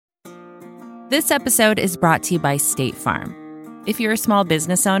This episode is brought to you by State Farm. If you're a small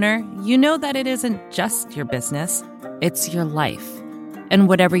business owner, you know that it isn't just your business, it's your life. And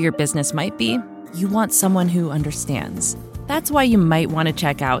whatever your business might be, you want someone who understands. That's why you might want to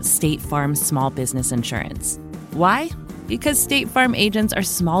check out State Farm Small Business Insurance. Why? Because State Farm agents are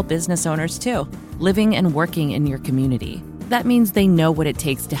small business owners too, living and working in your community. That means they know what it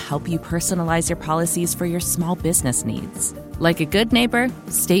takes to help you personalize your policies for your small business needs. Like a good neighbor,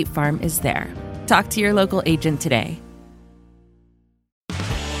 State Farm is there. Talk to your local agent today.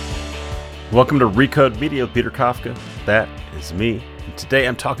 Welcome to Recode Media with Peter Kafka. That is me. And today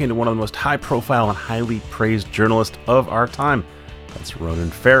I'm talking to one of the most high-profile and highly praised journalists of our time. That's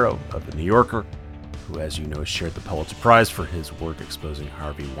Ronan Farrow of The New Yorker, who, as you know, shared the Pulitzer Prize for his work exposing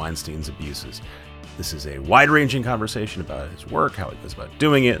Harvey Weinstein's abuses. This is a wide-ranging conversation about his work, how he goes about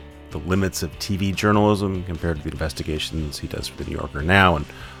doing it, the limits of TV journalism compared to the investigations he does for The New Yorker now, and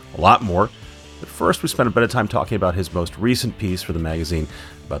a lot more. But first, we spent a bit of time talking about his most recent piece for the magazine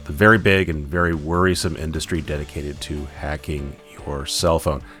about the very big and very worrisome industry dedicated to hacking your cell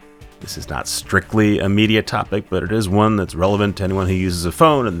phone. This is not strictly a media topic, but it is one that's relevant to anyone who uses a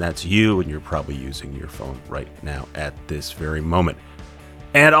phone, and that's you, and you're probably using your phone right now at this very moment.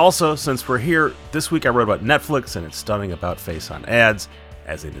 And also, since we're here, this week I wrote about Netflix and its stunning about-face on ads,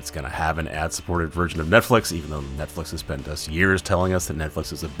 as in it's going to have an ad-supported version of Netflix, even though Netflix has spent us years telling us that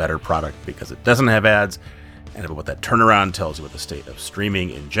Netflix is a better product because it doesn't have ads, and about what that turnaround tells you about the state of streaming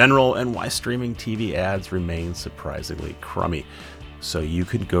in general and why streaming TV ads remain surprisingly crummy. So you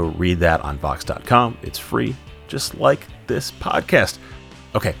can go read that on Vox.com. It's free, just like this podcast.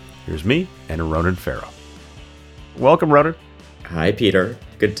 Okay, here's me and Ronan Farrow. Welcome, Ronan. Hi, Peter.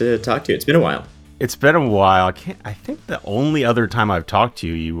 Good to talk to you. It's been a while. It's been a while. I think the only other time I've talked to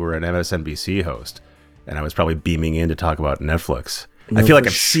you, you were an MSNBC host, and I was probably beaming in to talk about Netflix. I feel like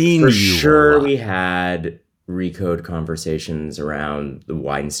I've seen you. For sure, we had Recode conversations around the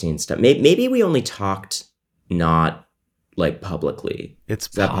Weinstein stuff. Maybe we only talked not like publicly. It's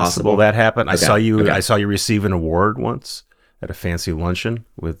possible that happened. Okay. I saw you receive an award once at a fancy luncheon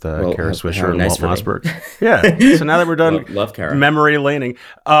with Kara Swisher and nice Walt Mossberg. Yeah. So now that we're done love Kara. Memory laning,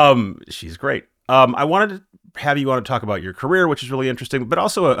 she's great. I wanted to have you on to talk about your career, which is really interesting, but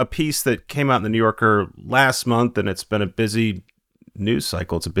also a piece that came out in The New Yorker last month, and it's been a busy news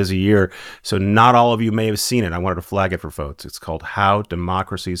cycle. It's a busy year, so not all of you may have seen it. I wanted to flag it for folks. It's called How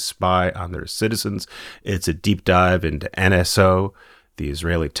Democracies Spy on Their Citizens. It's a deep dive into NSO, the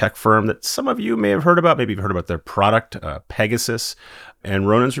Israeli tech firm that some of you may have heard about. Maybe you've heard about their product, Pegasus. And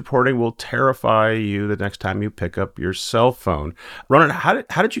Ronan's reporting will terrify you the next time you pick up your cell phone. Ronan, how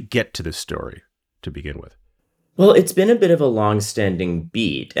did you get to this story to begin with? Well, it's been a bit of a long-standing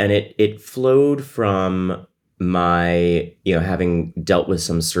beat, and it flowed from my, having dealt with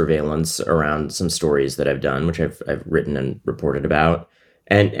some surveillance around some stories that I've done, which I've written and reported about,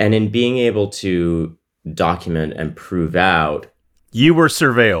 and in being able to document and prove out. You were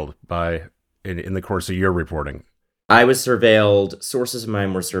surveilled in the course of your reporting. I was surveilled, sources of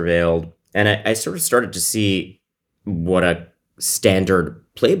mine were surveilled, and I sort of started to see what a standard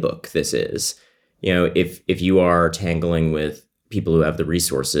playbook this is. If you are tangling with people who have the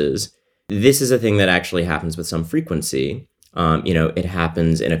resources, this is a thing that actually happens with some frequency. It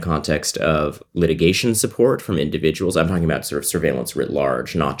happens in a context of litigation support from individuals. I'm talking about sort of surveillance writ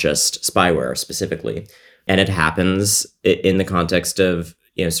large, not just spyware specifically. And it happens in the context of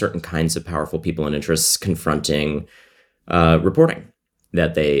certain kinds of powerful people and interests confronting reporting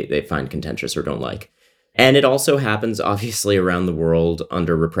that they find contentious or don't like. And it also happens, obviously, around the world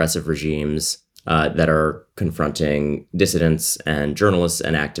under repressive regimes that are confronting dissidents and journalists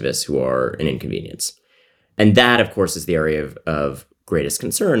and activists who are an inconvenience. And that, of course, is the area of greatest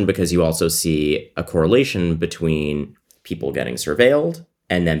concern, because you also see a correlation between people getting surveilled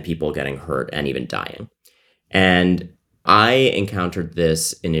and then people getting hurt and even dying. And I encountered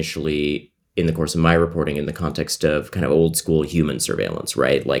this initially in the course of my reporting in the context of kind of old school human surveillance,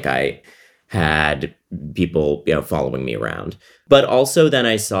 right? Like I had people, following me around. But also then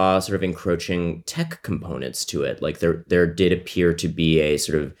I saw sort of encroaching tech components to it. Like there did appear to be a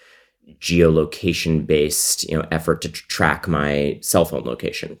sort of geolocation-based, effort to track my cell phone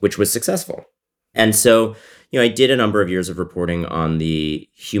location, which was successful. And so, I did a number of years of reporting on the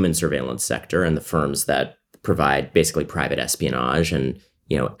human surveillance sector and the firms that provide basically private espionage and,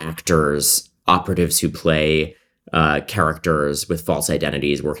 actors, operatives who play characters with false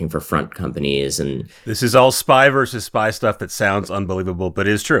identities working for front companies. And this is all spy versus spy stuff that sounds unbelievable, but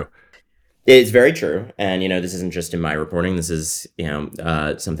is true. It's very true. And, this isn't just in my reporting. This is,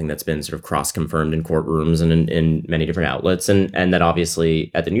 something that's been sort of cross-confirmed in courtrooms and in many different outlets. And that obviously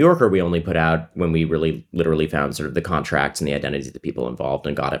at the New Yorker, we only put out when we really literally found sort of the contracts and the identities of the people involved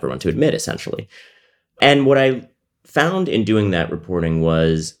and got everyone to admit, essentially. And what I found in doing that reporting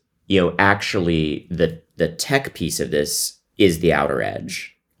was, actually the tech piece of this is the outer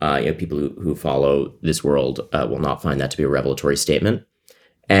edge. People who follow this world will not find that to be a revelatory statement.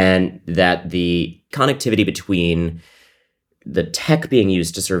 And that the connectivity between the tech being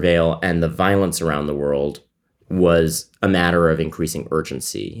used to surveil and the violence around the world was a matter of increasing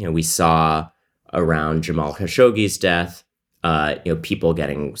urgency. We saw around Jamal Khashoggi's death, people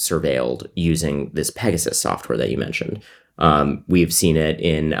getting surveilled using this Pegasus software that you mentioned. We've seen it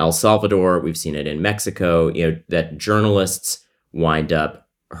in El Salvador. We've seen it in Mexico, that journalists wind up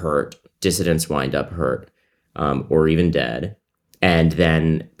hurt, dissidents wind up hurt, or even dead. And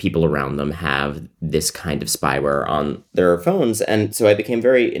then people around them have this kind of spyware on their phones. And so I became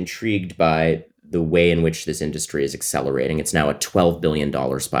very intrigued by the way in which this industry is accelerating. It's now a $12 billion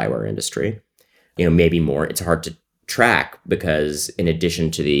spyware industry, maybe more. It's hard to track because in addition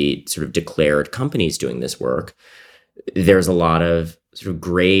to the sort of declared companies doing this work, there's a lot of sort of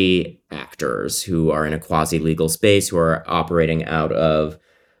gray actors who are in a quasi-legal space, who are operating out of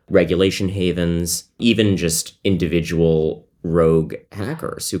regulation havens, even just individual rogue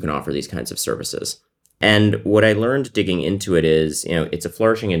hackers who can offer these kinds of services. And what I learned digging into it is, it's a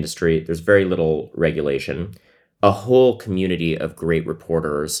flourishing industry. There's very little regulation. A whole community of great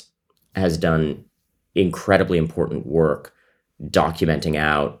reporters has done incredibly important work documenting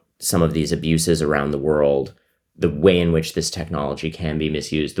out some of these abuses around the world, the way in which this technology can be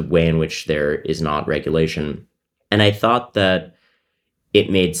misused, the way in which there is not regulation. And I thought that it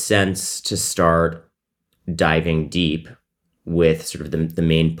made sense to start diving deep with sort of the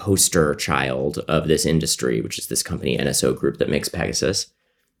main poster child of this industry, which is this company NSO Group that makes Pegasus,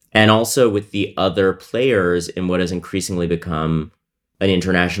 and also with the other players in what has increasingly become an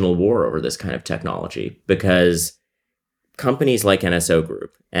international war over this kind of technology, because companies like NSO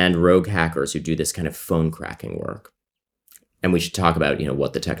Group and rogue hackers who do this kind of phone cracking work, and we should talk about,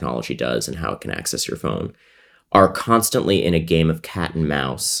 what the technology does and how it can access your phone, are constantly in a game of cat and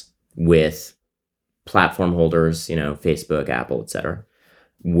mouse with platform holders, Facebook, Apple, etc.,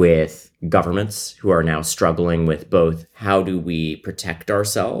 with governments who are now struggling with both how do we protect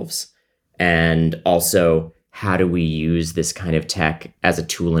ourselves and also how do we use this kind of tech as a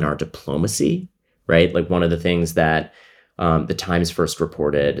tool in our diplomacy, right? Like one of the things that the Times first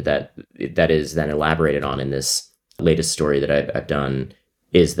reported that is then elaborated on in this latest story that I've done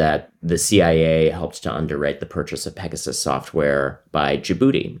is that the CIA helped to underwrite the purchase of Pegasus software by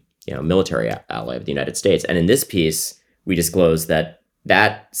Djibouti, military ally of the United States. And in this piece, we disclosed that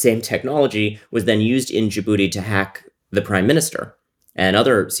that same technology was then used in Djibouti to hack the prime minister and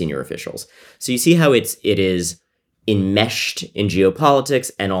other senior officials. So you see how it is enmeshed in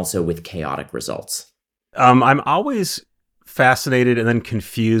geopolitics and also with chaotic results. I'm always fascinated and then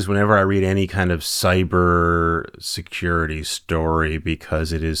confused whenever I read any kind of cyber security story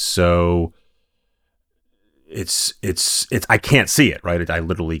because it is so... It's I can't see it, right? I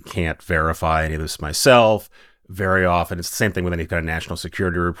literally can't verify any of this myself. Very often, it's the same thing with any kind of national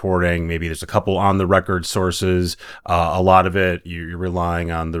security reporting. Maybe there's a couple on the record sources. A lot of it, you're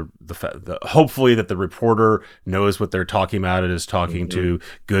relying on the hopefully that the reporter knows what they're talking about and is talking to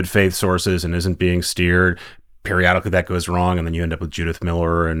good faith sources and isn't being steered. Periodically that goes wrong, and then you end up with Judith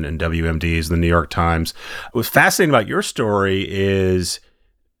Miller and WMDs, the New York Times. What's fascinating about your story is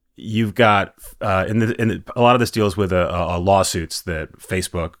you've got a lot of this deals with lawsuits that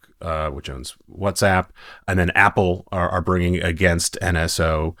Facebook, which owns WhatsApp, and then Apple are bringing against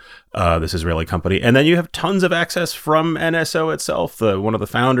NSO, this Israeli company. And then you have tons of access from NSO itself. One of the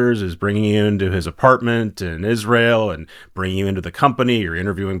founders is bringing you into his apartment in Israel and bringing you into the company. You're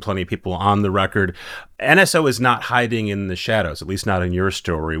interviewing plenty of people on the record. NSO is not hiding in the shadows, at least not in your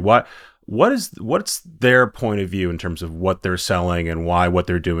story. What's their point of view in terms of what they're selling and why what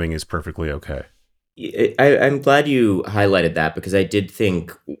they're doing is perfectly okay? I'm glad you highlighted that because I did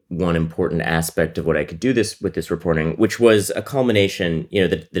think one important aspect of what I could do with this reporting, which was a culmination,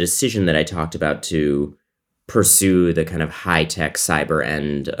 the decision that I talked about to pursue the kind of high-tech cyber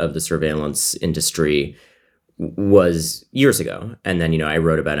end of the surveillance industry was years ago. And then, I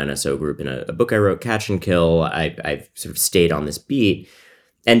wrote about NSO Group in a book I wrote, Catch and Kill. I've sort of stayed on this beat.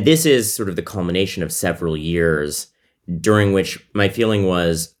 And this is sort of the culmination of several years during which my feeling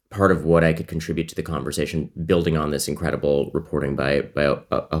was part of what I could contribute to the conversation, building on this incredible reporting by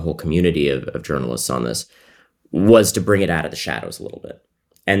a whole community of journalists on this, was to bring it out of the shadows a little bit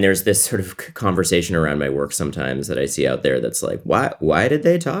And there's this sort of conversation around my work sometimes that I see out there that's like, why did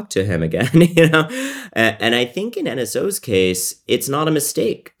they talk to him again? And I think in NSO's case, it's not a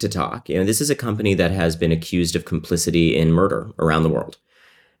mistake to talk. This is a company that has been accused of complicity in murder around the world.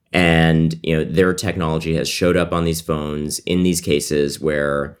 And, their technology has showed up on these phones in these cases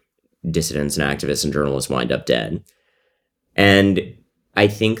where dissidents and activists and journalists wind up dead. And I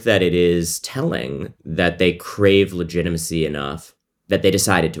think that it is telling that they crave legitimacy enough that they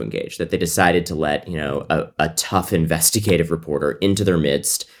decided to engage, that they decided to let, a tough investigative reporter into their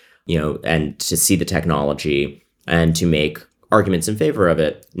midst, and to see the technology and to make arguments in favor of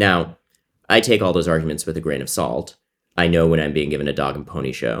it. Now, I take all those arguments with a grain of salt. I know when I'm being given a dog and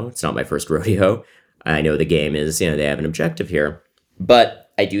pony show. It's not my first rodeo. I know the game is, they have an objective here.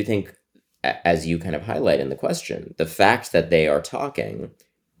 But I do think, as you kind of highlight in the question, the fact that they are talking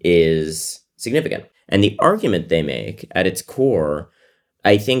is significant. And the argument they make at its core,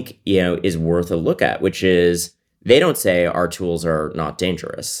 I think, is worth a look at, which is they don't say our tools are not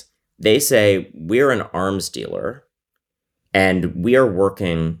dangerous. They say we're an arms dealer and we are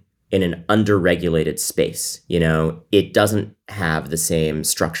working in an underregulated space. It doesn't have the same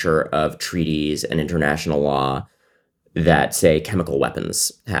structure of treaties and international law that, say, chemical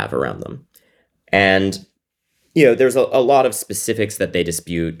weapons have around them. And, there's a lot of specifics that they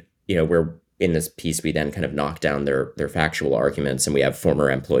dispute, where in this piece, we then kind of knock down their factual arguments, and we have former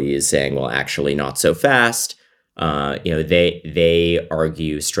employees saying, well, actually not so fast. They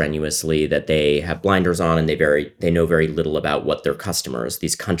argue strenuously that they have blinders on and they know very little about what their customers,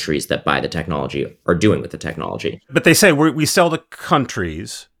 these countries that buy the technology, are doing with the technology. But they say we sell to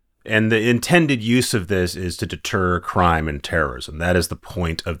countries, and the intended use of this is to deter crime and terrorism. That is the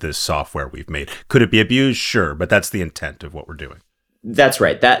point of this software we've made. Could it be abused? Sure, but that's the intent of what we're doing. That's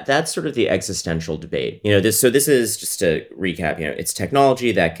right. That's sort of the existential debate. This is, just to recap, it's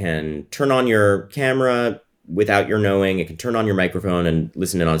technology that can turn on your camera without your knowing. It can turn on your microphone and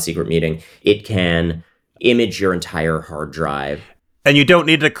listen in on a secret meeting. It can image your entire hard drive. And you don't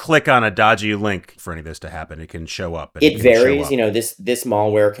need to click on a dodgy link for any of this to happen. It can show up. It varies. This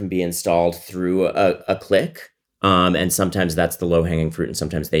malware can be installed through a click. And sometimes that's the low-hanging fruit, and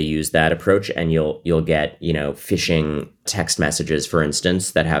sometimes they use that approach, and you'll get, phishing text messages, for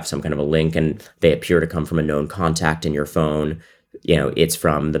instance, that have some kind of a link, and they appear to come from a known contact in your phone. It's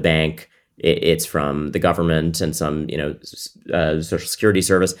from the bank, it's from the government, and some, social security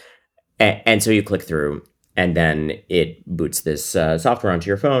service. And so you click through, and then it boots this software onto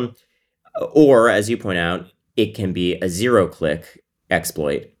your phone. Or, as you point out, it can be a zero-click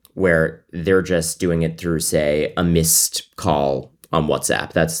exploit, where they're just doing it through, say, a missed call on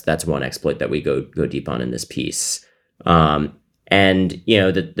WhatsApp. That's one exploit that we go deep on in this piece. And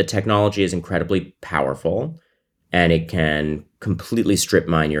the technology is incredibly powerful, and it can completely strip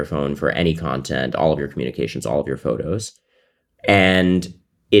mine your phone for any content, all of your communications, all of your photos. And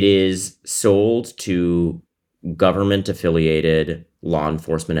it is sold to government-affiliated law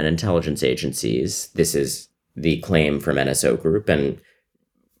enforcement and intelligence agencies. This is the claim from NSO Group, and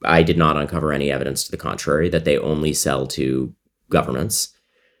I did not uncover any evidence to the contrary that they only sell to governments.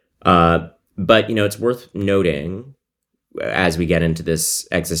 But, it's worth noting, as we get into this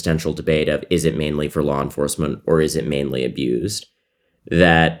existential debate of is it mainly for law enforcement or is it mainly abused,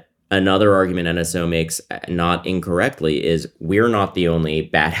 that another argument NSO makes, not incorrectly, is we're not the only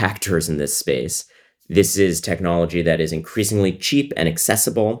bad actors in this space. This is technology that is increasingly cheap and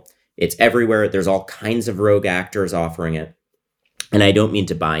accessible. It's everywhere. There's all kinds of rogue actors offering it. And I don't mean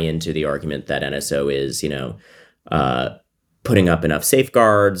to buy into the argument that NSO is, putting up enough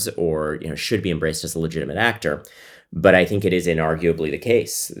safeguards or, should be embraced as a legitimate actor. But I think it is inarguably the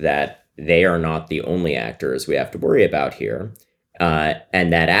case that they are not the only actors we have to worry about here.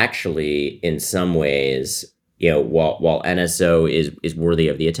 And that actually, in some ways, while NSO is worthy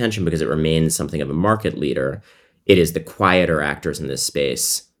of the attention because it remains something of a market leader, it is the quieter actors in this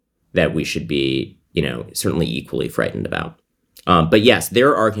space that we should be, certainly equally frightened about. But yes,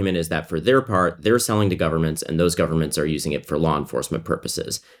 their argument is that for their part, they're selling to governments, and those governments are using it for law enforcement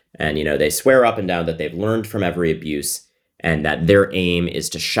purposes. And, they swear up and down that they've learned from every abuse and that their aim is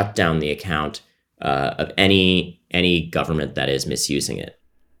to shut down the account of any government that is misusing it.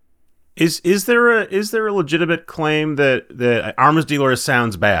 Is there a legitimate claim that arms dealer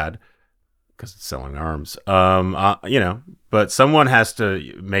sounds bad because it's selling arms? But someone has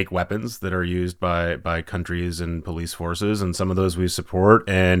to make weapons that are used by countries and police forces, and some of those we support.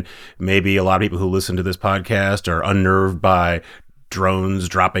 And maybe a lot of people who listen to this podcast are unnerved by drones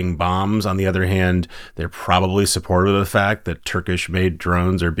dropping bombs. On the other hand, they're probably supportive of the fact that Turkish-made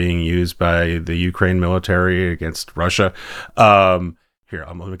drones are being used by the Ukraine military against Russia. here,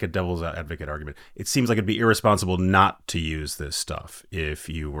 I'm going to make a devil's advocate argument. It seems like it'd be irresponsible not to use this stuff if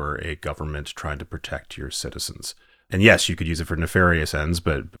you were a government trying to protect your citizens. And yes, you could use it for nefarious ends,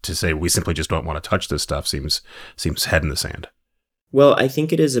 but to say we simply just don't want to touch this stuff seems head in the sand. Well, I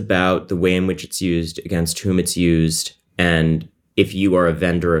think it is about the way in which it's used, against whom it's used, and if you are a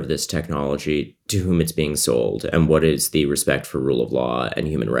vendor of this technology, to whom it's being sold, and what is the respect for rule of law and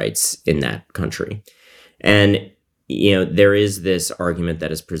human rights in that country. And, there is this argument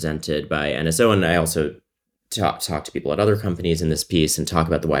that is presented by NSO, and I also talk to people at other companies in this piece and talk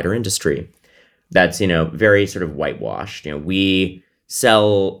about the wider industry. That's, very sort of whitewashed. We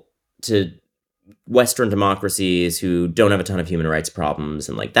sell to Western democracies who don't have a ton of human rights problems.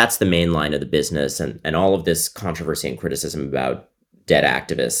 And that's the main line of the business. And all of this controversy and criticism about dead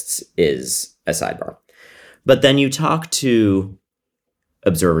activists is a sidebar. But then you talk to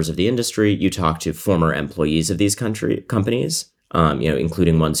observers of the industry, you talk to former employees of these companies,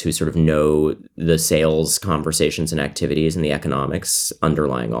 including ones who sort of know the sales conversations and activities and the economics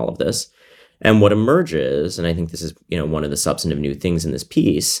underlying all of this. And what emerges, and I think this is, one of the substantive new things in this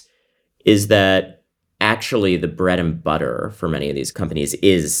piece, is that actually the bread and butter for many of these companies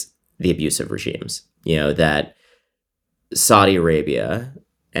is the abusive regimes. That Saudi Arabia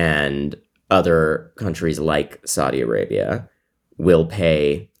and other countries like Saudi Arabia will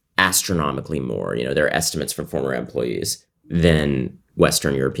pay astronomically more, their estimates from former employees, than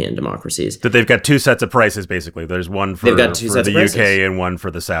Western European democracies. That they've got two sets of prices, basically. There's one for the UK and one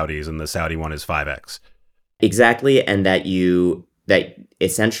for the Saudis, and the Saudi one is 5x. Exactly, and that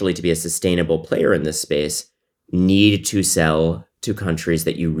essentially, to be a sustainable player in this space, need to sell to countries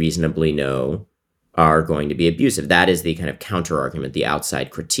that you reasonably know are going to be abusive. That is the kind of counter argument, the outside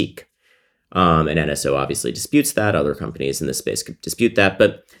critique. And NSO obviously disputes that. Other companies in this space could dispute that.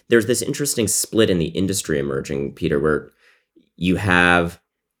 But there's this interesting split in the industry emerging, Peter, where you have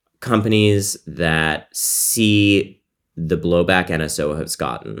companies that see the blowback NSO has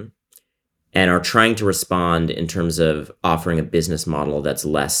gotten and are trying to respond in terms of offering a business model that's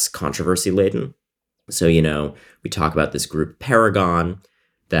less controversy laden. So, we talk about this group Paragon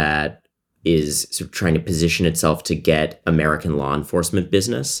that is sort of trying to position itself to get American law enforcement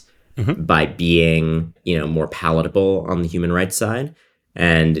business by being, more palatable on the human rights side.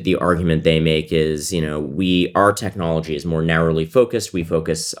 And the argument they make is, our technology is more narrowly focused. We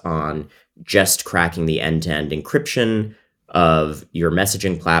focus on just cracking the end-to-end encryption of your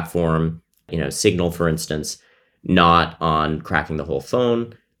messaging platform, Signal, for instance, not on cracking the whole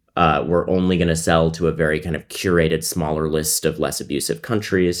phone. We're only going to sell to a very kind of curated, smaller list of less abusive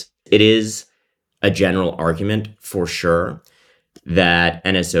countries. It is a general argument, for sure, that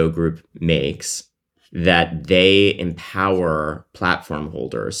NSO Group makes, that they empower platform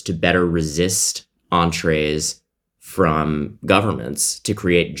holders to better resist entrees from governments to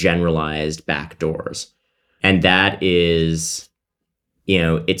create generalized backdoors. And that is,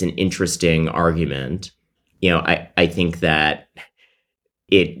 it's an interesting argument. I think that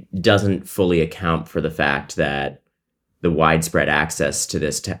it doesn't fully account for the fact that the widespread access to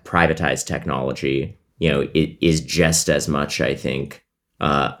this privatized technology, it is just as much, I think,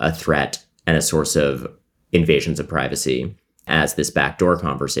 a threat and a source of invasions of privacy as this backdoor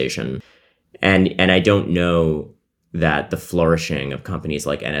conversation. And I don't know that the flourishing of companies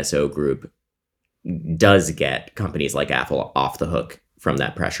like NSO Group does get companies like Apple off the hook from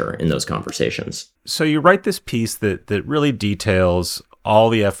that pressure in those conversations. So you write this piece that really details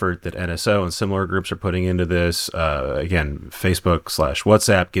all the effort that NSO and similar groups are putting into this. Again,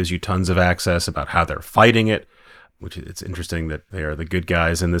 Facebook/WhatsApp gives you tons of access about how they're fighting it, which it's interesting that they are the good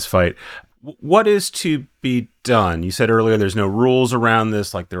guys in this fight. What is to be done? You said earlier there's no rules around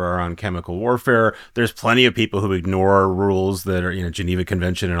this like there are on chemical warfare. There's plenty of people who ignore rules that are, Geneva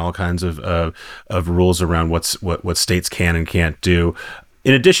Convention and all kinds of rules around what states can and can't do.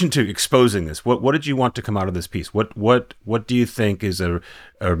 In addition to exposing this, what did you want to come out of this piece? What do you think is a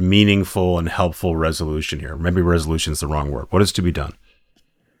meaningful and helpful resolution here? Maybe resolution is the wrong word. What is to be done?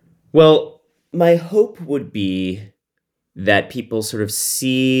 Well, my hope would be that people sort of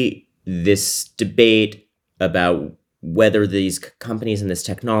see this debate about whether these companies and this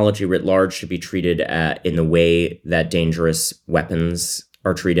technology writ large should be treated in the way that dangerous weapons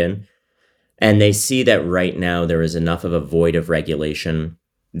are treated. And they see that right now there is enough of a void of regulation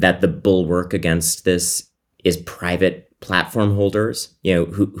that the bulwark against this is private platform holders,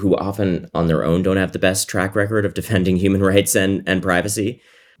 who often on their own don't have the best track record of defending human rights and privacy.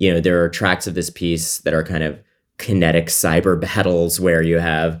 There are tracks of this piece that are kind of kinetic cyber battles where you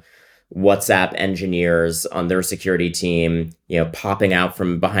have WhatsApp engineers on their security team, popping out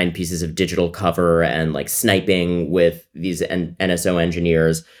from behind pieces of digital cover and like sniping with these NSO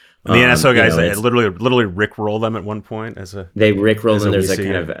engineers. And the NSO guys it's literally rickroll them at one point they rickroll them. There's a WC,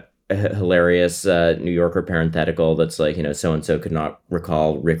 kind of a hilarious New Yorker parenthetical that's like, so and so could not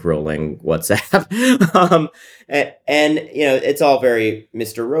recall rickrolling WhatsApp. And it's all very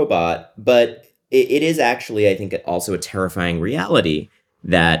Mr. Robot, but it is actually, I think, also a terrifying reality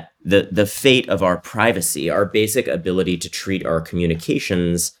that the fate of our privacy, our basic ability to treat our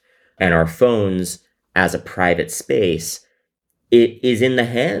communications and our phones as a private space, it is in the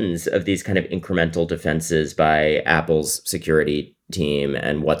hands of these kind of incremental defenses by Apple's security team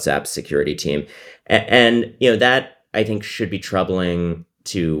and WhatsApp's security team. And that I think should be troubling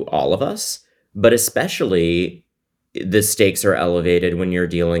to all of us, but especially the stakes are elevated when you're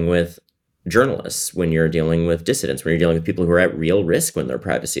dealing with journalists, when you're dealing with dissidents, when you're dealing with people who are at real risk when their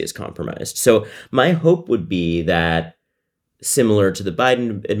privacy is compromised. So my hope would be that, similar to the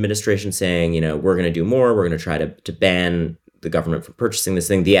Biden administration saying, we're going to do more, we're going to try to ban the government from purchasing this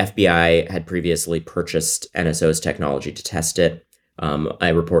thing. The FBI had previously purchased NSO's technology to test it. I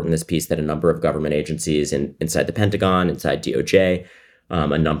report in this piece that a number of government agencies inside the Pentagon, inside DOJ,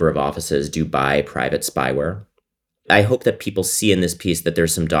 a number of offices do buy private spyware. I hope that people see in this piece that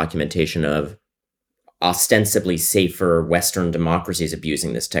there's some documentation of ostensibly safer Western democracies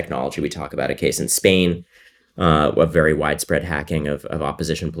abusing this technology. We talk about a case in Spain of very widespread hacking of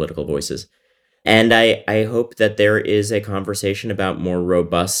opposition political voices. And I hope that there is a conversation about more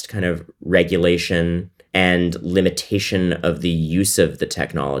robust kind of regulation and limitation of the use of the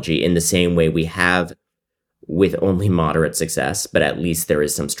technology in the same way we have with only moderate success, but at least there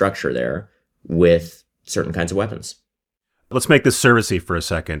is some structure there with certain kinds of weapons. Let's make this servicey for a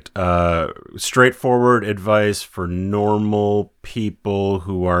second. Straightforward advice for normal people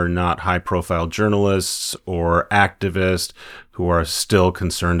who are not high-profile journalists or activists who are still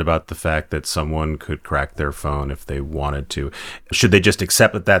concerned about the fact that someone could crack their phone if they wanted to. Should they just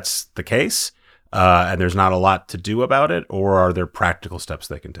accept that that's the case and there's not a lot to do about it, or are there practical steps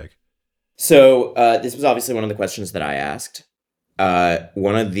they can take? So this was obviously one of the questions that I asked.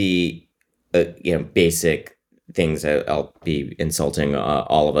 One of the basic things, I'll be insulting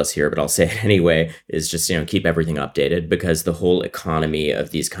all of us here, but I'll say it anyway, is just, keep everything updated, because the whole economy of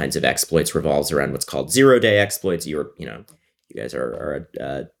these kinds of exploits revolves around what's called zero-day exploits. You guys are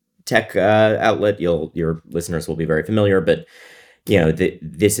a tech outlet. Your listeners will be very familiar, but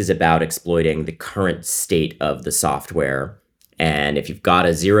this is about exploiting the current state of the software. And if you've got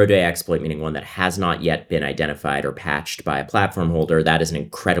a zero-day exploit, meaning one that has not yet been identified or patched by a platform holder, that is an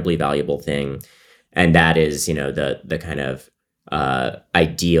incredibly valuable thing. And that is, the kind of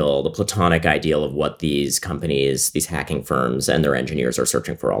ideal, the platonic ideal of what these companies, these hacking firms and their engineers are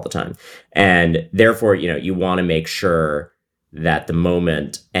searching for all the time. And therefore, you want to make sure that the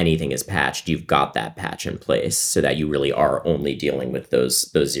moment anything is patched, you've got that patch in place so that you really are only dealing with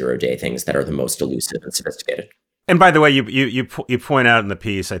those zero-day things that are the most elusive and sophisticated. And by the way, you point out in the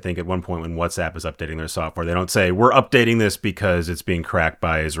piece, I think at one point when WhatsApp is updating their software, they don't say we're updating this because it's being cracked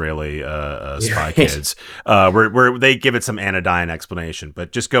by Israeli spy kids. Where they give it some anodyne explanation,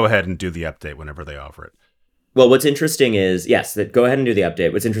 but just go ahead and do the update whenever they offer it. Well, what's interesting is, yes, that go ahead and do the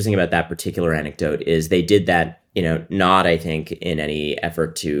update. What's interesting about that particular anecdote is they did that, not, I think, in any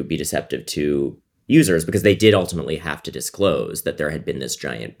effort to be deceptive to users, because they did ultimately have to disclose that there had been this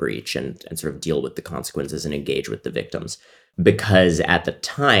giant breach and sort of deal with the consequences and engage with the victims. Because at the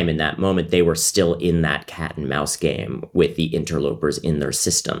time, in that moment, they were still in that cat and mouse game with the interlopers in their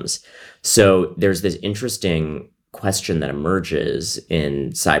systems. So there's this interesting question that emerges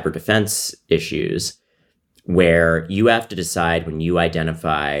in cyber defense issues where you have to decide, when you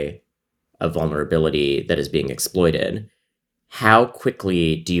identify a vulnerability that is being exploited, how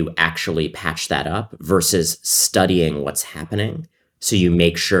quickly do you actually patch that up versus studying what's happening so you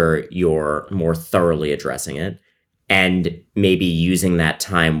make sure you're more thoroughly addressing it, and maybe using that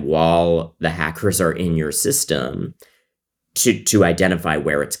time while the hackers are in your system to identify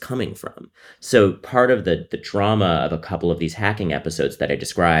where it's coming from. So part of the drama of a couple of these hacking episodes that I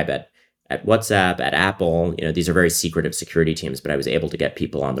describe at WhatsApp, at Apple, these are very secretive security teams, but I was able to get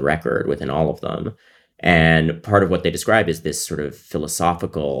people on the record within all of them. And part of what they describe is this sort of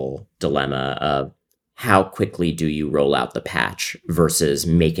philosophical dilemma of how quickly do you roll out the patch versus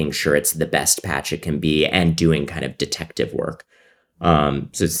making sure it's the best patch it can be and doing kind of detective work. So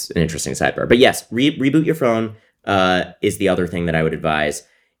it's an interesting sidebar. But yes, reboot your phone is the other thing that I would advise.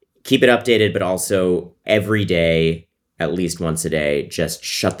 Keep it updated, but also every day, at least once a day, just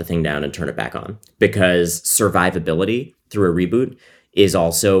shut the thing down and turn it back on. Because survivability through a reboot is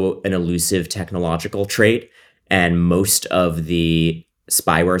also an elusive technological trait. And most of the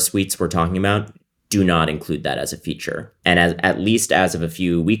spyware suites we're talking about do not include that as a feature. And at least as of a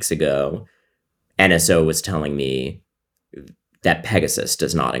few weeks ago, NSO was telling me that Pegasus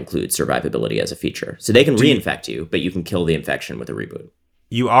does not include survivability as a feature. So they can reinfect you, but you can kill the infection with a reboot.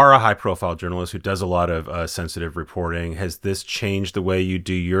 You are a high-profile journalist who does a lot of sensitive reporting. Has this changed the way you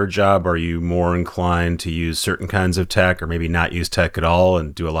do your job? Are you more inclined to use certain kinds of tech or maybe not use tech at all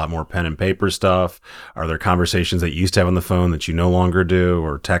and do a lot more pen and paper stuff? Are there conversations that you used to have on the phone that you no longer do,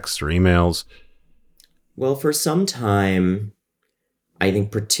 or texts or emails? Well, for some time, I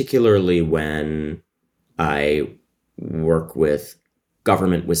think particularly when I work with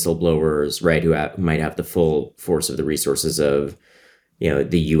government whistleblowers, right, who might have the full force of the resources of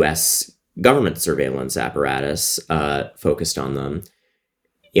the U.S. government surveillance apparatus focused on them.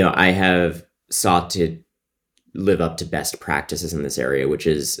 I have sought to live up to best practices in this area, which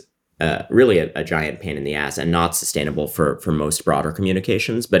is really a giant pain in the ass and not sustainable for most broader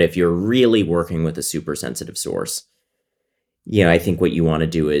communications. But if you're really working with a super sensitive source, I think what you want to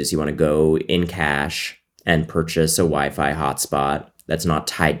do is you want to go in cache and purchase a Wi-Fi hotspot that's not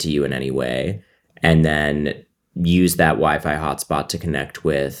tied to you in any way, and then use that Wi-Fi hotspot to connect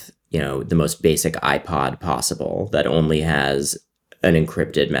with, the most basic iPod possible that only has an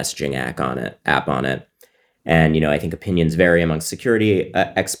encrypted messaging app on it. And, I think opinions vary among security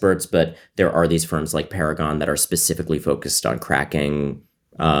experts, but there are these firms like Paragon that are specifically focused on cracking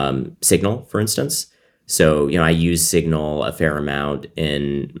Signal, for instance. So, I use Signal a fair amount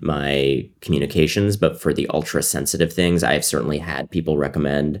in my communications, but for the ultra sensitive things, I've certainly had people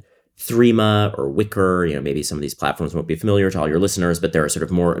recommend Threema or Wicker. Maybe some of these platforms won't be familiar to all your listeners, but there are sort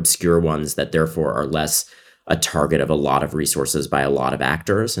of more obscure ones that therefore are less a target of a lot of resources by a lot of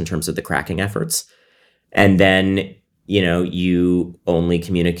actors in terms of the cracking efforts. And then, you only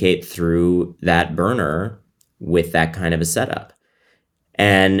communicate through that burner with that kind of a setup.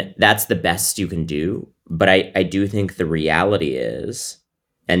 And that's the best you can do. But I do think the reality is,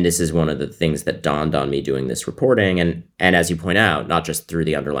 and this is one of the things that dawned on me doing this reporting, and as you point out, not just through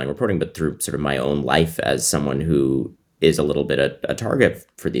the underlying reporting, but through sort of my own life as someone who is a little bit a target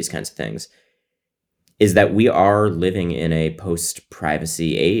for these kinds of things, is that we are living in a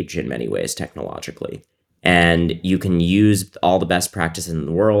post-privacy age in many ways technologically. And you can use all the best practices in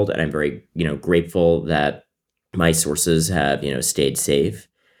the world, and I'm very, grateful that my sources have, stayed safe.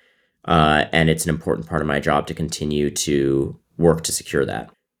 And it's an important part of my job to continue to work to secure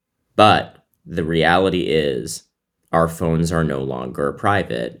that. But the reality is our phones are no longer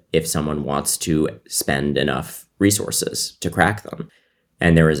private if someone wants to spend enough resources to crack them.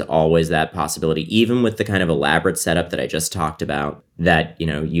 And there is always that possibility, even with the kind of elaborate setup that I just talked about, that,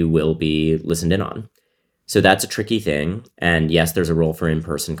 you will be listened in on. So that's a tricky thing. And yes, there's a role for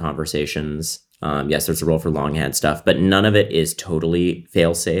in-person conversations. Yes, there's a role for longhand stuff, but none of it is totally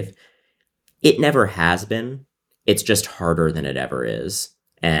fail-safe. It never has been. It's just harder than it ever is.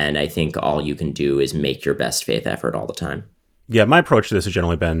 And I think all you can do is make your best faith effort all the time. Yeah, my approach to this has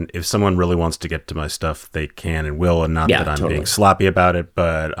generally been, if someone really wants to get to my stuff, they can and will, and not that I'm being sloppy about it.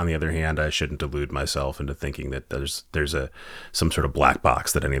 But on the other hand, I shouldn't delude myself into thinking that there's some sort of black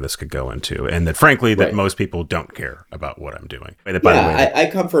box that any of this could go into, and that frankly, that most people don't care about what I'm doing. I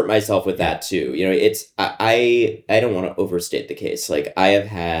comfort myself with that too. I don't want to overstate the case. Like, I have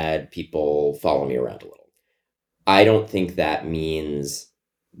had people follow me around a little. I don't think that means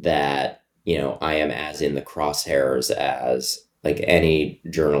that I am as in the crosshairs as like any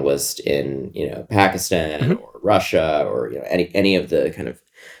journalist in, Pakistan or Russia or, any of the kind of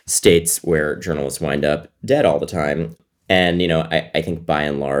states where journalists wind up dead all the time. And, I think by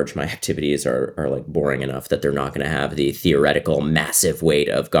and large, my activities are like boring enough that they're not going to have the theoretical massive weight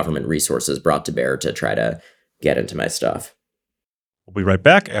of government resources brought to bear to try to get into my stuff. We'll be right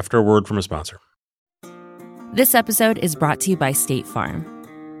back after a word from a sponsor. This episode is brought to you by State Farm.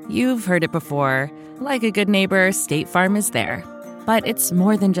 You've heard it before. Like a good neighbor, State Farm is there. But it's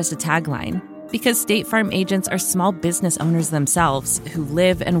more than just a tagline, because State Farm agents are small business owners themselves who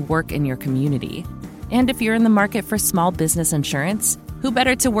live and work in your community. And if you're in the market for small business insurance, who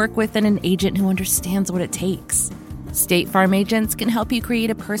better to work with than an agent who understands what it takes? State Farm agents can help you create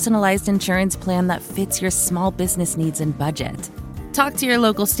a personalized insurance plan that fits your small business needs and budget. Talk to your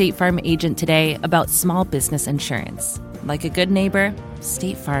local State Farm agent today about small business insurance. Like a good neighbor,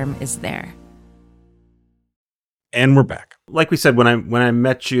 State Farm is there. And we're back. Like we said, when I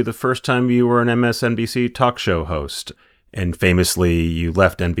met you the first time, you were an MSNBC talk show host. And famously, you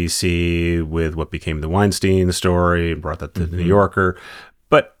left NBC with what became the Weinstein story and brought that to the New Yorker.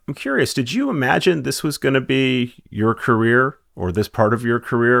 But I'm curious, did you imagine this was going to be your career or this part of your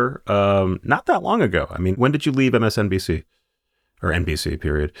career not that long ago? I mean, when did you leave MSNBC or NBC,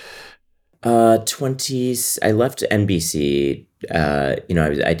 period? 20s. I left NBC.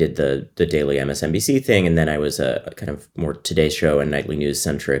 I did the daily MSNBC thing, and then I was a kind of more Today Show and nightly news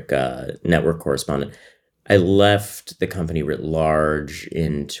centric network correspondent. I left the company writ large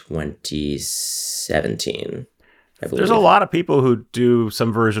in 2017. I believe. There's a lot of people who do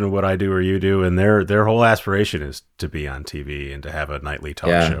some version of what I do or you do, and their whole aspiration is to be on TV and to have a nightly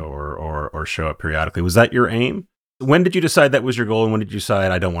talk show or show up periodically. Was that your aim? When did you decide that was your goal, and when did you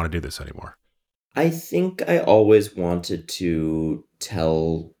decide I don't want to do this anymore? I think I always wanted to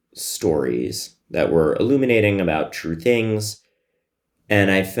tell stories that were illuminating about true things.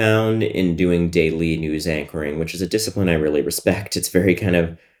 And I found in doing daily news anchoring, which is a discipline I really respect, it's very kind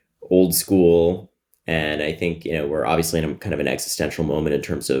of old school. And I think, we're obviously in a kind of an existential moment in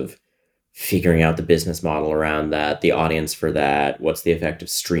terms of figuring out the business model around that, the audience for that, what's the effect of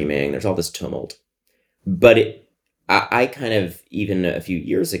streaming. There's all this tumult. But I kind of, even a few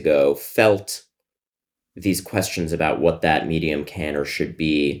years ago, felt these questions about what that medium can or should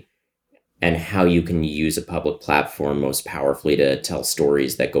be and how you can use a public platform most powerfully to tell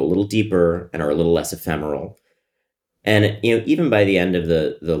stories that go a little deeper and are a little less ephemeral. And, even by the end of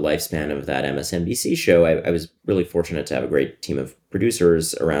the lifespan of that MSNBC show, I was really fortunate to have a great team of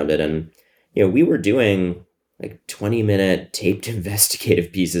producers around it. And, we were doing like 20-minute taped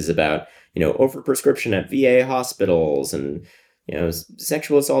investigative pieces about, overprescription at VA hospitals and,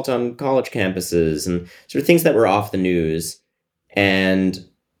 sexual assault on college campuses and sort of things that were off the news. And,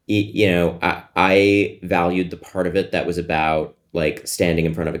 I valued the part of it that was about like standing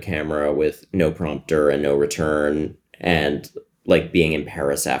in front of a camera with no prompter and no return and like being in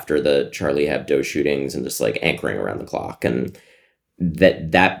Paris after the Charlie Hebdo shootings and just like anchoring around the clock. And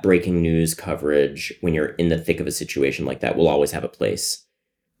that breaking news coverage when you're in the thick of a situation like that will always have a place.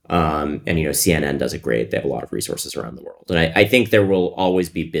 And, CNN does it great. They have a lot of resources around the world. And I think there will always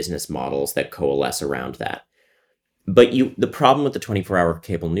be business models that coalesce around that. But the problem with the 24-hour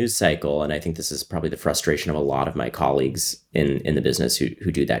cable news cycle, and I think this is probably the frustration of a lot of my colleagues in the business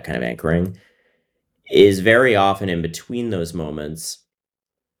who do that kind of anchoring, is very often in between those moments,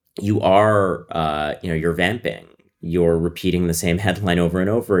 you are, you're vamping. You're repeating the same headline over and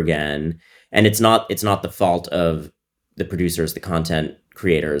over again. And it's not the fault of the producers, the content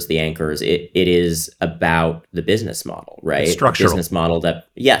creators, the anchors. It is about the business model, right? It's structural. The business model that,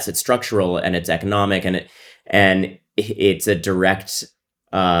 yes, it's structural and it's economic and it's a direct,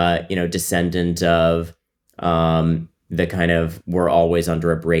 descendant of the kind of we're always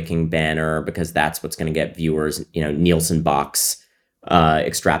under a breaking banner because that's what's going to get viewers, Nielsen box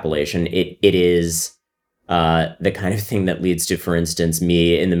extrapolation. It is the kind of thing that leads to, for instance,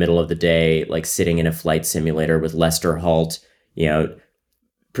 me in the middle of the day, like sitting in a flight simulator with Lester Holt,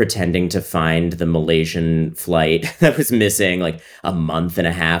 pretending to find the Malaysian flight that was missing like a month and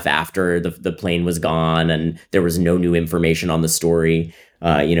a half after the plane was gone and there was no new information on the story.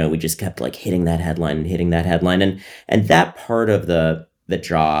 We just kept like hitting that headline. And that part of the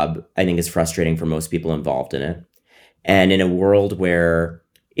job, I think, is frustrating for most people involved in it. And in a world where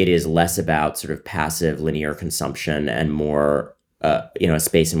it is less about sort of passive linear consumption and more, a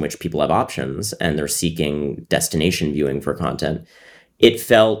space in which people have options and they're seeking destination viewing for content, it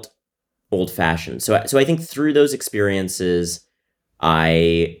felt old-fashioned. So I think through those experiences,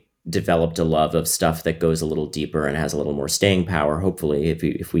 I developed a love of stuff that goes a little deeper and has a little more staying power, hopefully,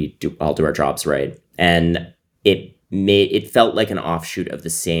 if we all do our jobs right. And it felt like an offshoot of the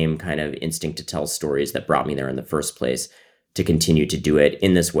same kind of instinct to tell stories that brought me there in the first place, to continue to do it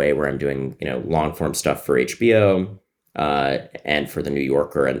in this way where I'm doing, long-form stuff for HBO and for the New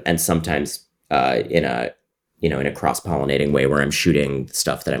Yorker, and sometimes in a cross-pollinating way where I'm shooting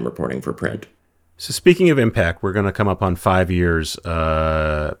stuff that I'm reporting for print. So speaking of impact, we're going to come up on 5 years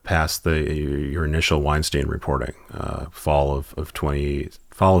past your initial Weinstein reporting, fall of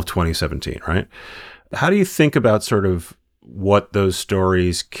 2017, right? How do you think about sort of what those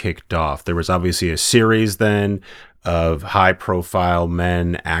stories kicked off? There was obviously a series then of high-profile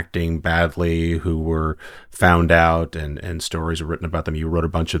men acting badly who were found out, and stories were written about them. You wrote a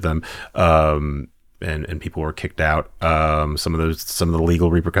bunch of them. And people were kicked out. Some of the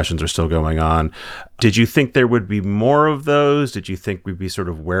legal repercussions are still going on. Did you think there would be more of those? Did you think we'd be sort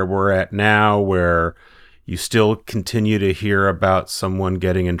of where we're at now, where you still continue to hear about someone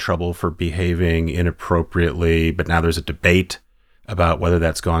getting in trouble for behaving inappropriately, but now there's a debate about whether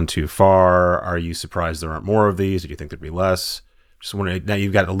that's gone too far? Are you surprised there aren't more of these? Did you think there'd be less? Just wondering, now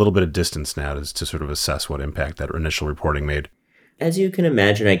you've got a little bit of distance now to sort of assess what impact that initial reporting made. as you can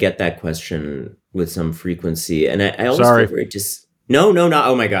imagine, I get that question with some frequency, and I always Sorry. feel very No, no, not.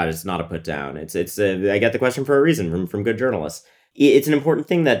 Oh my God, it's not a put down. I get the question for a reason from good journalists. It's an important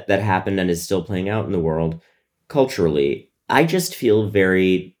thing that happened and is still playing out in the world culturally. I just feel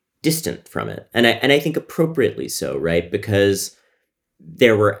very distant from it, and I think appropriately so, right? Because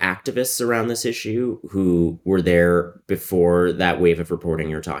there were activists around this issue who were there before that wave of reporting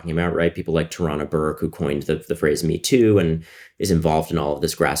you're talking about, right? People like Tarana Burke, who coined the phrase Me Too and is involved in all of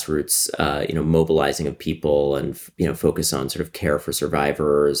this grassroots, mobilizing of people and, focus on sort of care for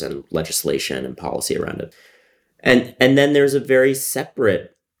survivors and legislation and policy around it. And then there's a very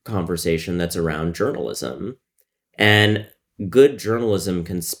separate conversation that's around journalism. And good journalism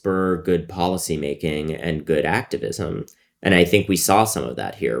can spur good policymaking and good activism. And I think we saw some of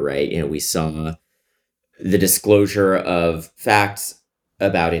that here, right? We saw the disclosure of facts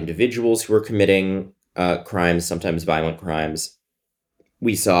about individuals who were committing crimes, sometimes violent crimes.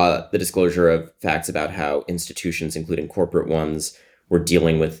 We saw the disclosure of facts about how institutions, including corporate ones, were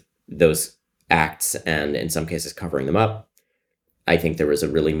dealing with those acts and in some cases covering them up. I think there was a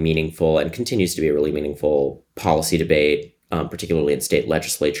really meaningful and continues to be a really meaningful policy debate, particularly in state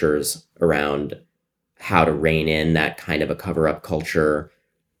legislatures, around how to rein in that kind of a cover-up culture,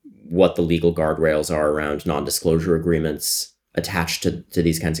 what the legal guardrails are around non-disclosure agreements attached to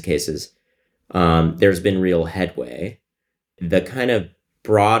these kinds of cases. There's been real headway. The kind of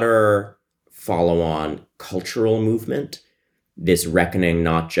broader follow-on cultural movement, this reckoning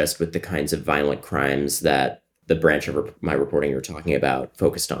not just with the kinds of violent crimes that the branch of my reporting you're talking about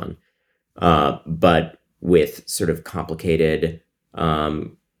focused on, but with sort of complicated,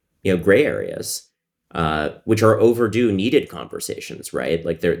 gray areas, which are overdue, needed conversations, right?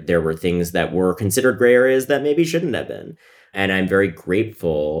 Like there were things that were considered gray areas that maybe shouldn't have been. And I'm very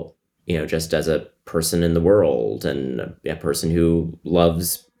grateful, just as a person in the world and a person who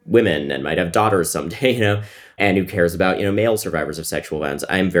loves women and might have daughters someday, and who cares about, male survivors of sexual violence.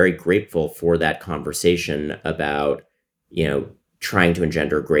 I'm very grateful for that conversation about, trying to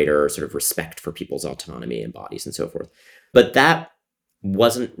engender greater sort of respect for people's autonomy and bodies and so forth. But that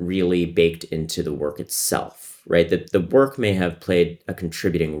wasn't really baked into the work itself, right? The work may have played a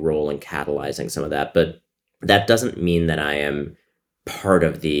contributing role in catalyzing some of that, but that doesn't mean that I am part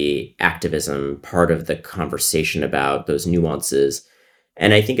of the activism, part of the conversation about those nuances.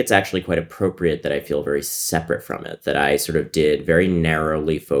 And I think it's actually quite appropriate that I feel very separate from it, that I sort of did very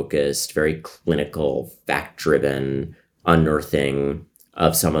narrowly focused, very clinical, fact-driven unearthing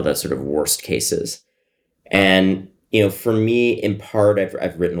of some of the sort of worst cases. And for me, in part,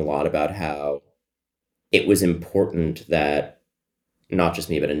 I've written a lot about how it was important that not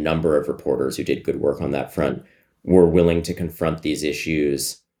just me, but a number of reporters who did good work on that front were willing to confront these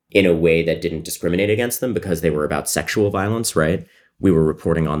issues in a way that didn't discriminate against them because they were about sexual violence, right? We were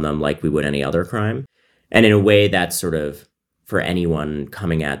reporting on them like we would any other crime. And in a way that's sort of, for anyone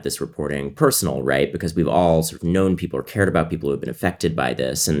coming at this reporting, personal, right? Because we've all sort of known people or cared about people who have been affected by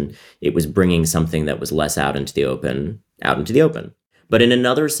this. And it was bringing something that was less out into the open. But in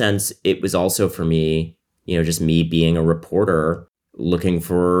another sense, it was also for me, just me being a reporter looking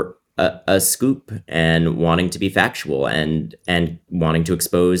for a scoop and wanting to be factual and wanting to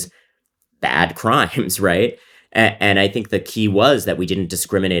expose bad crimes, right? And I think the key was that we didn't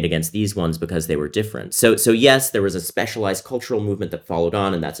discriminate against these ones because they were different. So yes, there was a specialized cultural movement that followed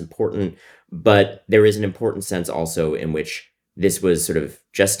on, and that's important. But there is an important sense also in which this was sort of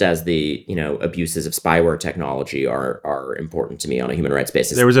just as the, abuses of spyware technology are important to me on a human rights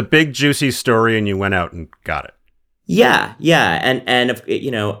basis. There was a big juicy story and you went out and got it. Yeah. And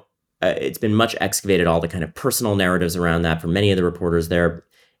it's been much excavated, all the kind of personal narratives around that for many of the reporters there.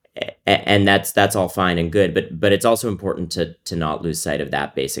 And that's all fine and good, but it's also important to not lose sight of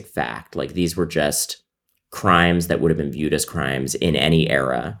that basic fact. Like, these were just crimes that would have been viewed as crimes in any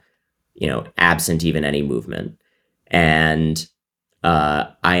era, absent even any movement. And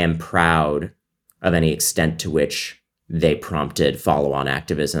I am proud of any extent to which they prompted follow-on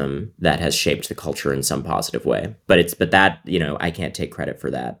activism that has shaped the culture in some positive way. But that, I can't take credit for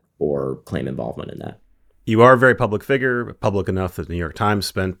that or claim involvement in that. You are a very public figure, public enough that the New York Times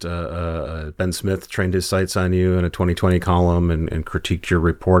spent, Ben Smith trained his sights on you in a 2020 column and critiqued your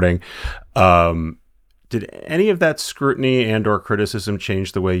reporting. Did any of that scrutiny and or criticism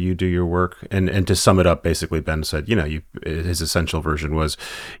change the way you do your work? And to sum it up, basically, Ben said, his essential version was,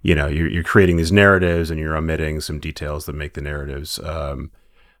 you're creating these narratives and you're omitting some details that make the narratives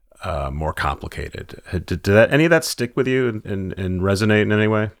more complicated. Did any of that stick with you and resonate in any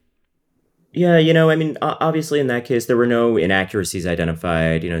way? Yeah, I mean, obviously in that case, there were no inaccuracies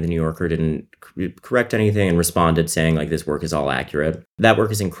identified. The New Yorker didn't correct anything and responded saying, like, this work is all accurate. That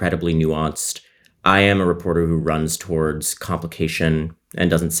work is incredibly nuanced. I am a reporter who runs towards complication and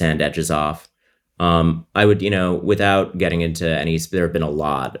doesn't sand edges off. I would, without getting into any, there have been a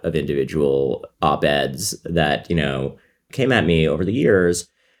lot of individual op-eds that, came at me over the years.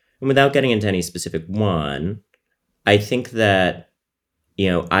 And without getting into any specific one, I think that,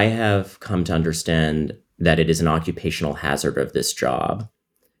 I have come to understand that it is an occupational hazard of this job,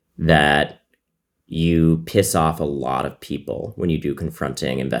 that you piss off a lot of people when you do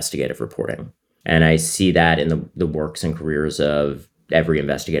confronting investigative reporting. And I see that in the works and careers of every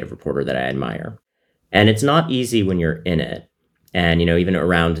investigative reporter that I admire. And it's not easy when you're in it. And, even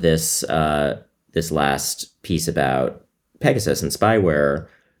around this last piece about Pegasus and spyware,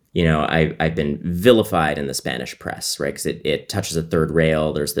 I've been vilified in the Spanish press, right? Because it touches a third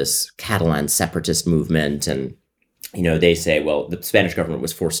rail. There's this Catalan separatist movement. And, they say, well, the Spanish government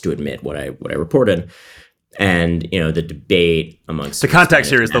was forced to admit what I reported. And, the debate amongst the context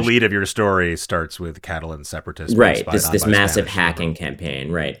here is the lead of your story starts with Catalan separatists. Right. This massive hacking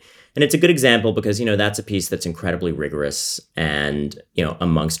campaign. Right. And it's a good example because, that's a piece that's incredibly rigorous and,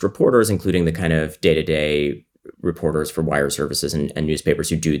 amongst reporters, including the kind of day-to-day reporters for wire services and newspapers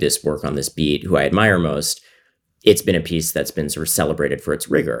who do this work on this beat, who I admire most, it's been a piece that's been sort of celebrated for its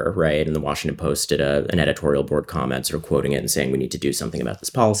rigor, right? And the Washington Post did an editorial board comment sort of quoting it and saying we need to do something about this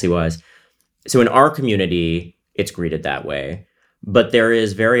policy-wise. So in our community, it's greeted that way. But there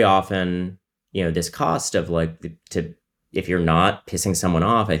is very often, this cost of if you're not pissing someone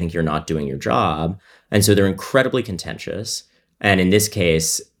off, I think you're not doing your job. And so they're incredibly contentious. And in this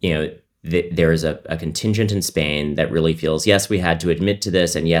case, there is a contingent in Spain that really feels, yes, we had to admit to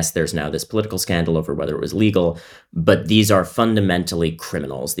this. And yes, there's now this political scandal over whether it was legal. But these are fundamentally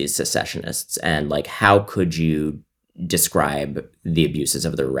criminals, these secessionists. And how could you describe the abuses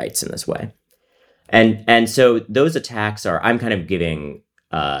of their rights in this way? And so those attacks I'm kind of giving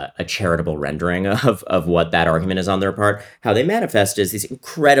a charitable rendering of what that argument is on their part. How they manifest is these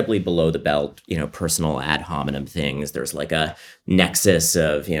incredibly below the belt, personal ad hominem things. There's a nexus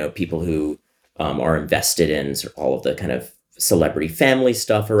of, people who are invested in sort of all of the kind of celebrity family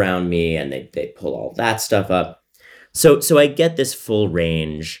stuff around me, and they pull all that stuff up. So I get this full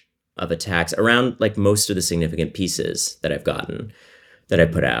range of attacks around most of the significant pieces that I've gotten, that I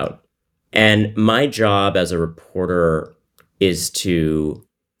put out. And my job as a reporter is to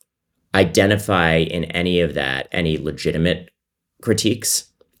identify in any of that, any legitimate critiques,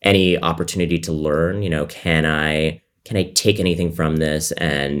 any opportunity to learn, can I take anything from this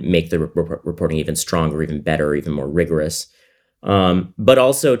and make the reporting even stronger, even better, even more rigorous? But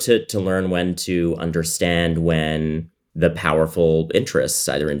also to learn when to understand when the powerful interests,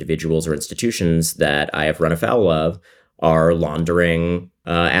 either individuals or institutions that I have run afoul of, are laundering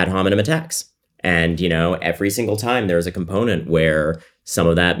ad hominem attacks. And, every single time there's a component where some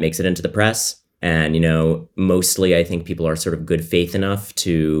of that makes it into the press. And, mostly I think people are sort of good faith enough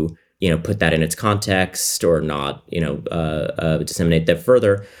to, put that in its context or not, disseminate that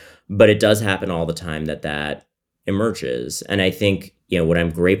further. But it does happen all the time that emerges. And I think, what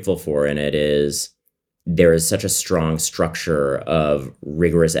I'm grateful for in it is there is such a strong structure of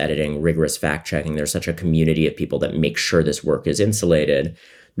rigorous editing, rigorous fact checking. There's such a community of people that make sure this work is insulated,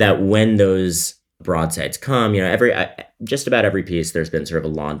 that when those broadsides come, just about every piece, there's been sort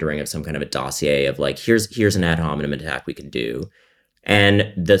of a laundering of some kind of a dossier of here's an ad hominem attack we can do.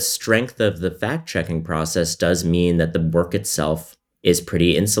 And the strength of the fact checking process does mean that the work itself is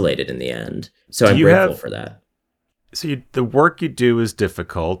pretty insulated in the end. So I'm grateful for that. So the work you do is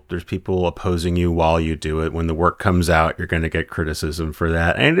difficult. There's people opposing you while you do it. When the work comes out, you're going to get criticism for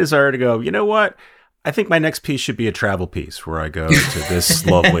that. And it is hard to go, you know what? I think my next piece should be a travel piece where I go to this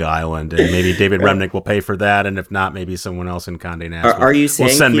lovely island, and maybe David Remnick will pay for that, and if not, maybe someone else in Condé Nast Are you saying,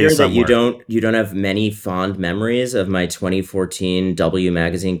 Peter, that somewhere. you don't have many fond memories of my 2014 W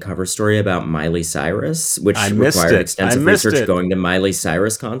magazine cover story about Miley Cyrus, which required extensive research going to Miley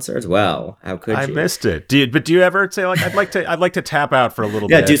Cyrus concerts? Well, how could you? I missed it. Do you ever say I'd like to tap out for a little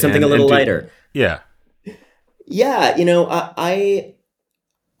bit? Yeah, do something a little lighter. Yeah. Yeah,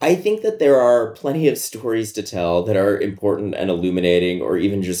 I think that there are plenty of stories to tell that are important and illuminating, or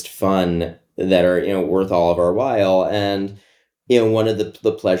even just fun, that are, worth all of our while. And, one of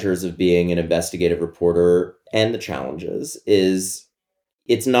the pleasures of being an investigative reporter, and the challenges, is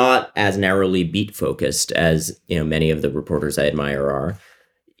it's not as narrowly beat focused as, many of the reporters I admire are.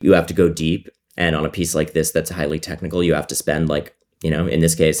 You have to go deep. And on a piece like this, that's highly technical, you have to spend in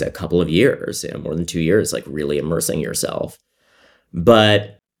this case, a couple of years, more than 2 years, really immersing yourself.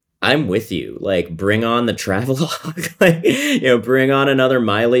 But I'm with you. Like, bring on the travelogue. Like, bring on another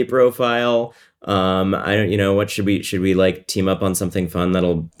Miley profile. I don't. What should we like team up on something fun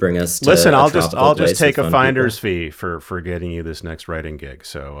that'll bring us to Listen, a I'll tropical just place take with a fun finder's people? fee for getting you this next writing gig.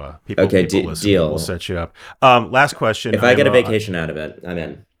 So people listen. Deal. We'll set you up. Last question. If I get a vacation out of it, I'm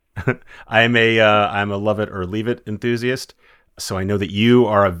in. I'm a love it or leave it enthusiast. So I know that you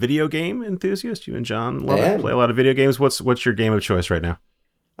are a video game enthusiast. You and John love it. Play a lot of video games. What's your game of choice right now?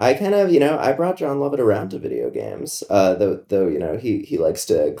 I kind of, I brought John Lovett around to video games, though, he likes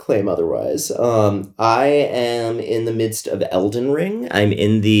to claim otherwise. I am in the midst of Elden Ring. I'm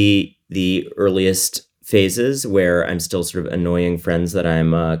in the earliest phases where I'm still sort of annoying friends that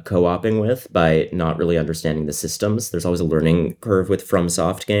I'm co-oping with by not really understanding the systems. There's always a learning curve with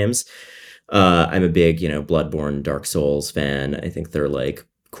FromSoft games. I'm a big, Bloodborne, Dark Souls fan. I think they're like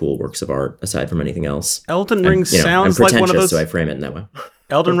cool works of art aside from anything else. Elden Ring sounds I'm like one of those. So I frame it in that way.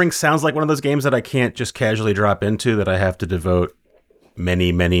 Elden Ring sounds like one of those games that I can't just casually drop into, that I have to devote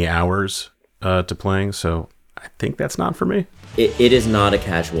many, many hours to playing. So I think that's not for me. It is not a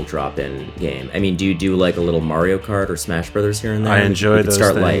casual drop-in game. I mean, do you do like a little Mario Kart or Smash Brothers here and there? I enjoy those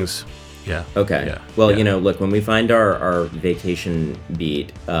things. Light. Yeah. Okay. Yeah. Well, look, when we find our vacation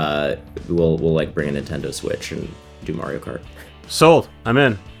beat, we'll like bring a Nintendo Switch and do Mario Kart. Sold. I'm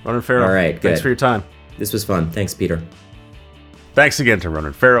in. Ronan Farrow. All right. Good. Thanks for your time. This was fun. Thanks, Peter. Thanks again to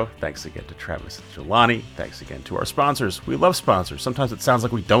Ronan Farrow. Thanks again to Travis and Jelani. Thanks again to our sponsors. We love sponsors. Sometimes it sounds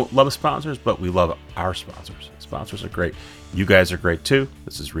like we don't love sponsors, but we love our sponsors. Sponsors are great. You guys are great too.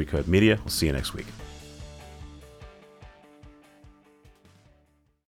 This is Recode Media. We'll see you next week.